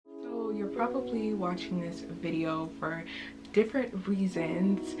you're probably watching this video for different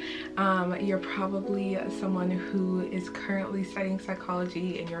reasons. You're probably someone who is currently studying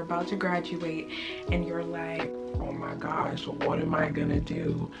psychology and you're about to graduate and you're like, oh my gosh, what am I gonna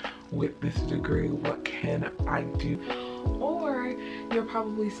do with this degree? What can I do? Or you're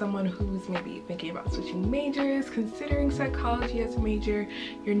probably someone who's maybe thinking about switching majors, considering psychology as a major.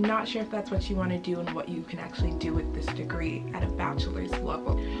 You're not sure if that's what you want to do and what you can actually do with this degree at a bachelor's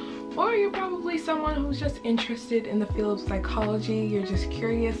level. Or you're probably someone who's just interested in the field of psychology. You're just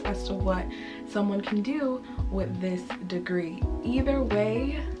curious as to what someone can do with this degree. Either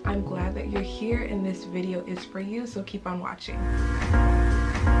way, I'm glad that you're here and this video is for you, so keep on watching.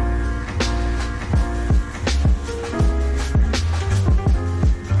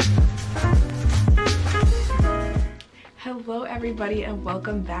 Hello everybody and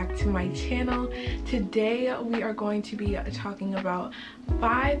welcome back to my channel. Today we are going to be talking about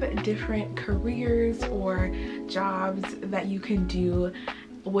 5 different careers or jobs that you can do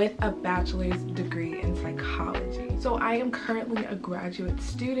with a bachelor's degree in psychology. So I am currently a graduate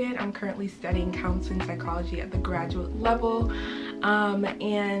student. I'm currently studying counseling psychology at the graduate level.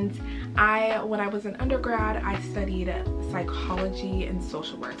 And when I was an undergrad, I studied psychology and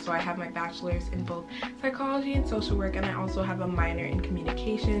social work. So I have my bachelor's in both psychology and social work, and I also have a minor in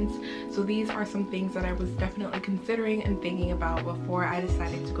communications. So these are some things that I was definitely considering and thinking about before I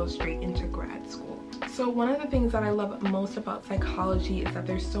decided to go straight into grad school. So one of the things that I love most about psychology is that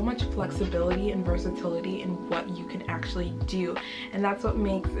there's so much flexibility and versatility in what you can actually do. And that's what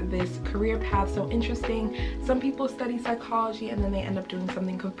makes this career path so interesting. Some people study psychology and then they end up doing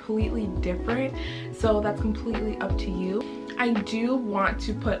something completely different. So that's completely up to you. I do want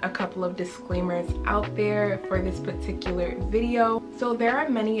to put a couple of disclaimers out there for this particular video. So there are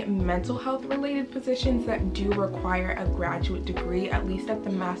many mental health related positions that do require a graduate degree, at least at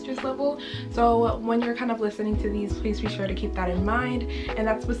the master's level. So when you're kind of listening to these, please be sure to keep that in mind. And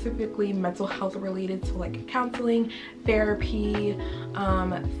that's specifically mental health related to like counseling, therapy,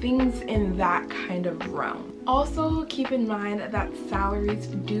 things in that kind of realm. Also keep in mind that salaries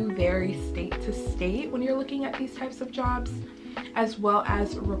do vary state to state when you're looking at these types of jobs, as well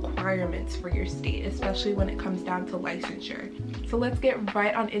as requirements for your state, especially when it comes down to licensure. So let's get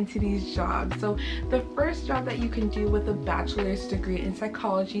right on into these jobs. So the first job that you can do with a bachelor's degree in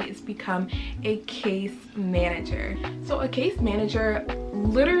psychology is become a case manager. So a case manager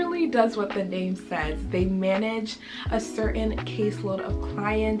literally does what the name says. They manage a certain caseload of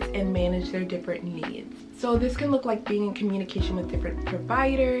clients and manage their different needs. So this can look like being in communication with different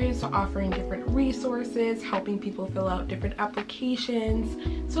providers, offering different resources, helping people fill out different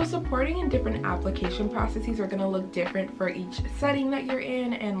applications. So supporting in different application processes are going to look different for each setting that you're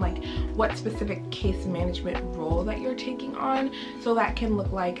in and like what specific case management role that you're taking on. So that can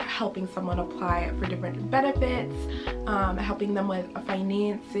look like helping someone apply for different benefits, helping them with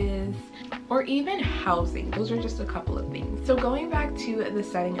finances, or even housing. Those are just a couple of things. So going back to the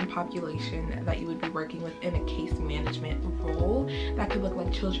setting and population that you would be working with in a case management role, that could look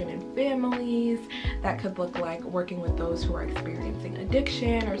like children and families, that could look like working with those who are experiencing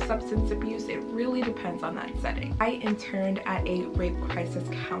addiction or substance abuse. It really depends on that setting. I interned at a rape crisis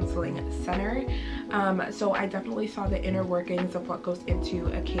counseling center, so I definitely saw the inner workings of what goes into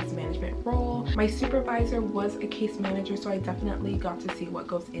a case management role. My supervisor was a case manager, so I definitely got to see what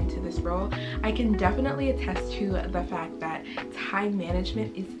goes into this role. I can definitely attest to the fact that time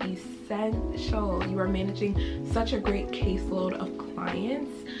management is essential. You are managing such a great caseload of clients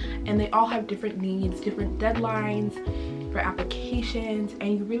and they all have different needs, different deadlines for applications,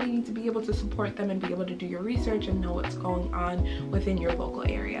 and you really need to be able to support them and be able to do your research and know what's going on within your local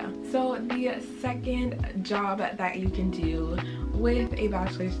area. So the second job that you can do with a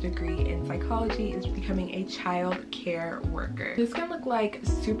bachelor's degree in psychology is becoming a child care worker. This can look like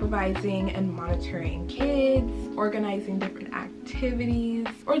supervising and monitoring kids, organizing different activities,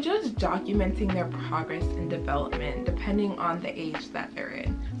 or just documenting their progress and development depending on the age that they're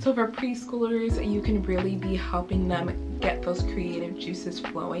in. So for preschoolers, you can really be helping them get those creative juices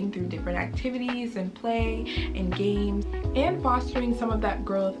flowing through different activities and play and games, and fostering some of that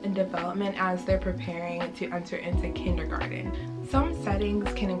growth and development as they're preparing to enter into kindergarten. Some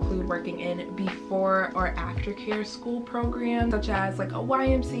settings can include working in before or after care school programs, such as like a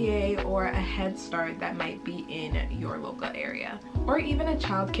YMCA or a Head Start that might be in your local area, or even a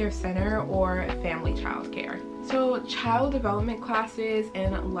child care center or family child care. So child development classes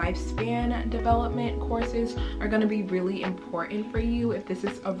and lifespan development courses are going to be really important for you if this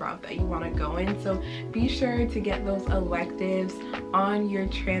is a route that you want to go in. So be sure to get those electives on your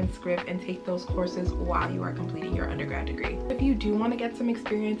transcript and take those courses while you are completing your undergrad degree. If you do want to get some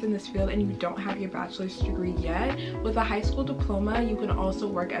experience in this field and you don't have your bachelor's degree yet, with a high school diploma you can also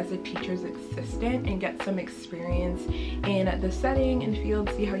work as a teacher's assistant and get some experience in the setting and field,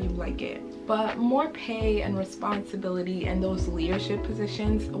 see how you like it. But more pay and responsibility and those leadership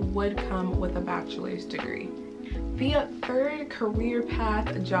positions would come with a bachelor's degree. The third career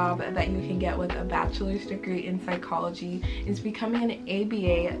path job that you can get with a bachelor's degree in psychology is becoming an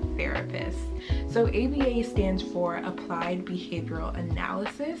ABA therapist. So ABA stands for Applied Behavioral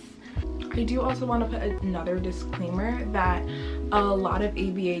Analysis. I do also want to put another disclaimer that a lot of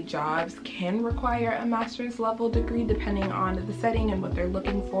ABA jobs can require a master's level degree depending on the setting and what they're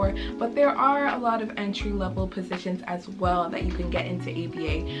looking for, but there are a lot of entry-level positions as well that you can get into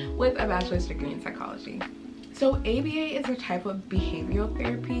ABA with a bachelor's degree in psychology. So ABA is a type of behavioral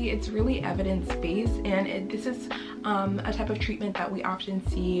therapy. It's really evidence-based, and this is a type of treatment that we often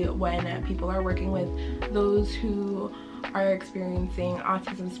see when people are working with those who are experiencing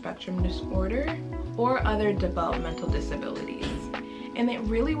autism spectrum disorder or other developmental disabilities. And it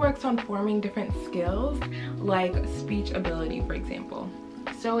really works on forming different skills like speech ability, for example.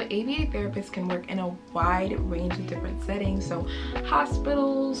 So ABA therapists can work in a wide range of different settings, so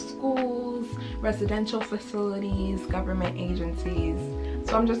hospitals, schools, residential facilities, government agencies.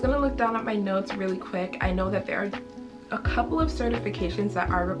 So I'm just going to look down at my notes really quick. I know that there are a couple of certifications that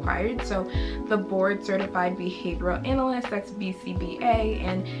are required. So the Board Certified Behavioral Analyst, that's BCBA,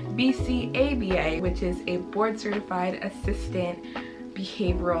 and BCABA, which is a Board Certified Assistant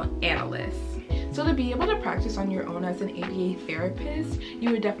Behavioral Analyst. So to be able to practice on your own as an ABA therapist,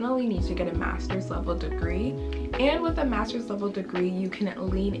 you would definitely need to get a master's level degree. And with a master's level degree, you can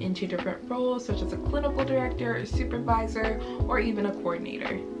lean into different roles such as a clinical director, a supervisor, or even a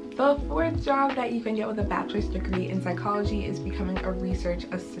coordinator. The fourth job that you can get with a bachelor's degree in psychology is becoming a research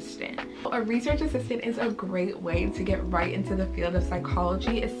assistant. A research assistant is a great way to get right into the field of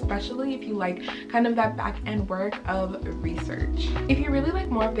psychology, especially if you like kind of that back-end work of research. If you really like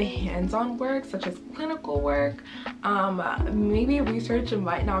more of the hands-on work, such as clinical work, maybe research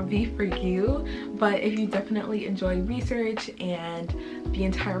might not be for you, but if you definitely enjoy research and the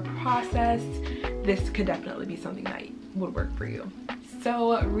entire process, this could definitely be something that would work for you.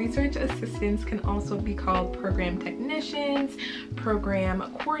 So research assistants can also be called program technicians, program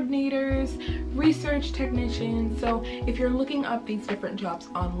coordinators, research technicians. So if you're looking up these different jobs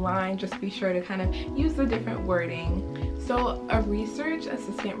online, just be sure to kind of use the different wording. So a research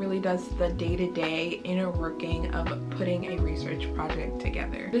assistant really does the day-to-day inner working of putting a research project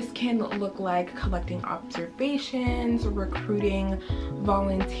together. This can look like collecting observations, recruiting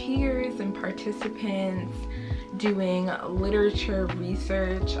volunteers and participants, doing literature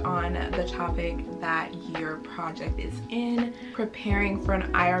research on the topic that your project is in, preparing for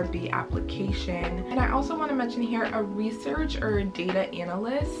an IRB application. And I also want to mention here, a research or data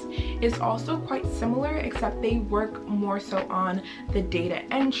analyst is also quite similar, except they work more so on the data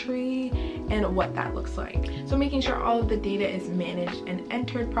entry and what that looks like. So making sure all of the data is managed and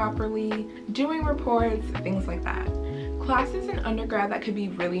entered properly, doing reports, things like that. Classes in undergrad that could be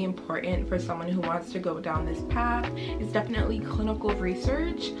really important for someone who wants to go down this path is definitely clinical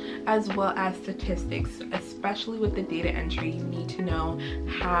research as well as statistics. Especially with the data entry, you need to know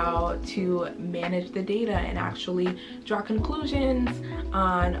how to manage the data and actually draw conclusions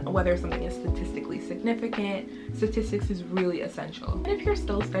on whether something is statistically significant. Statistics is really essential. And if you're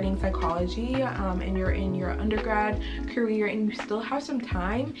still studying psychology and you're in your undergrad career and you still have some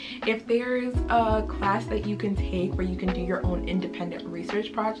time, if there's a class that you can take where you can do your own independent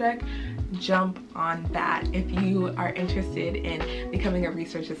research project, jump on that. If you are interested in becoming a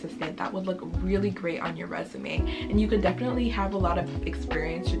research assistant, that would look really great on your resume, and you could definitely have a lot of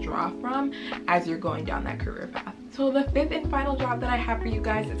experience to draw from as you're going down that career path. So the fifth and final job that I have for you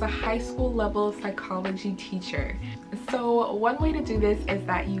guys is a high school level psychology teacher. So one way to do this is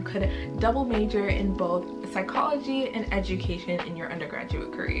that you could double major in both psychology and education in your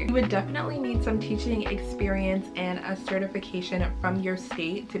undergraduate career. You would definitely need some teaching experience and a certification from your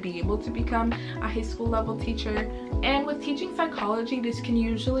state to be able to become a high school level teacher. And with teaching psychology, this can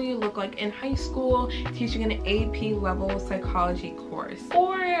usually look like in high school teaching an AP level psychology course,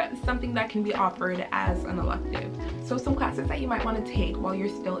 or something that can be offered as an elective. So some classes that you might want to take while you're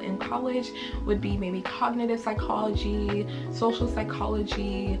still in college would be maybe cognitive psychology, social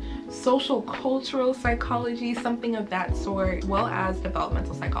psychology, social cultural psychology, something of that sort, as well as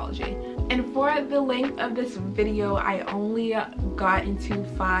developmental psychology. And for the length of this video, I only got into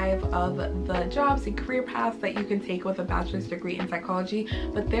 5 of the jobs and career paths that you can take with a bachelor's degree in psychology,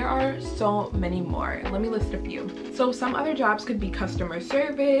 but there are so many more. Let me list a few. So some other jobs could be customer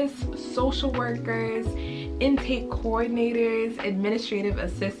service, social workers, intake coordinators, administrative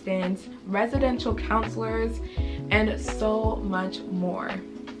assistants, residential counselors, and so much more.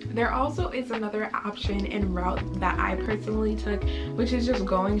 There also is another option and route that I personally took, which is just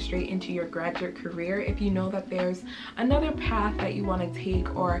going straight into your graduate career if you know that there's another path that you want to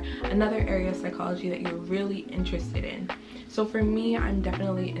take or another area of psychology that you're really interested in. So for me, I'm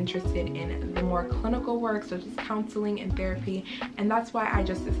definitely interested in the more clinical work, such as counseling and therapy, and that's why I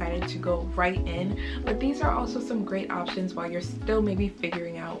just decided to go right in. But these are also some great options while you're still maybe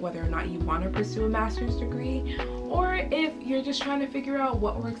figuring out whether or not you want to pursue a master's degree, or if you're just trying to figure out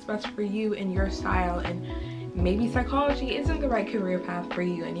what works best for you and your style, and maybe psychology isn't the right career path for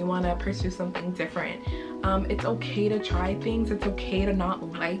you and you want to pursue something different. It's okay to try things. It's okay to not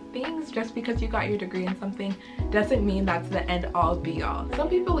like things. Just because you got your degree in something doesn't mean that's the end all be all. Some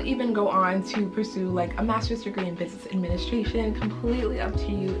people even go on to pursue like a master's degree in business administration. Completely up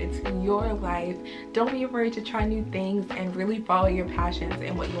to you. It's your life. Don't be afraid to try new things and really follow your passions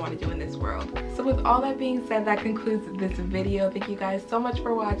and what you want to do in this world. So with all that being said, that concludes this video. Thank you guys so much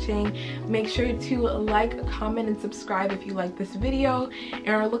for watching. Make sure to like, comment, and subscribe if you like this video and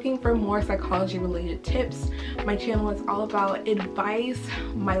are looking for more psychology related tips. My channel is all about advice,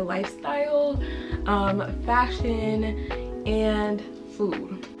 my lifestyle, fashion, and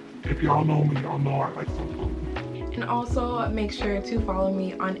food. If y'all know me, y'all know I like some food. And also make sure to follow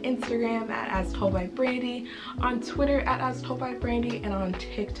me on Instagram at AsToldByBrandy, on Twitter at AsToldByBrandy, and on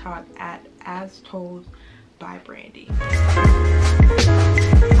TikTok at AsToldByBrandy.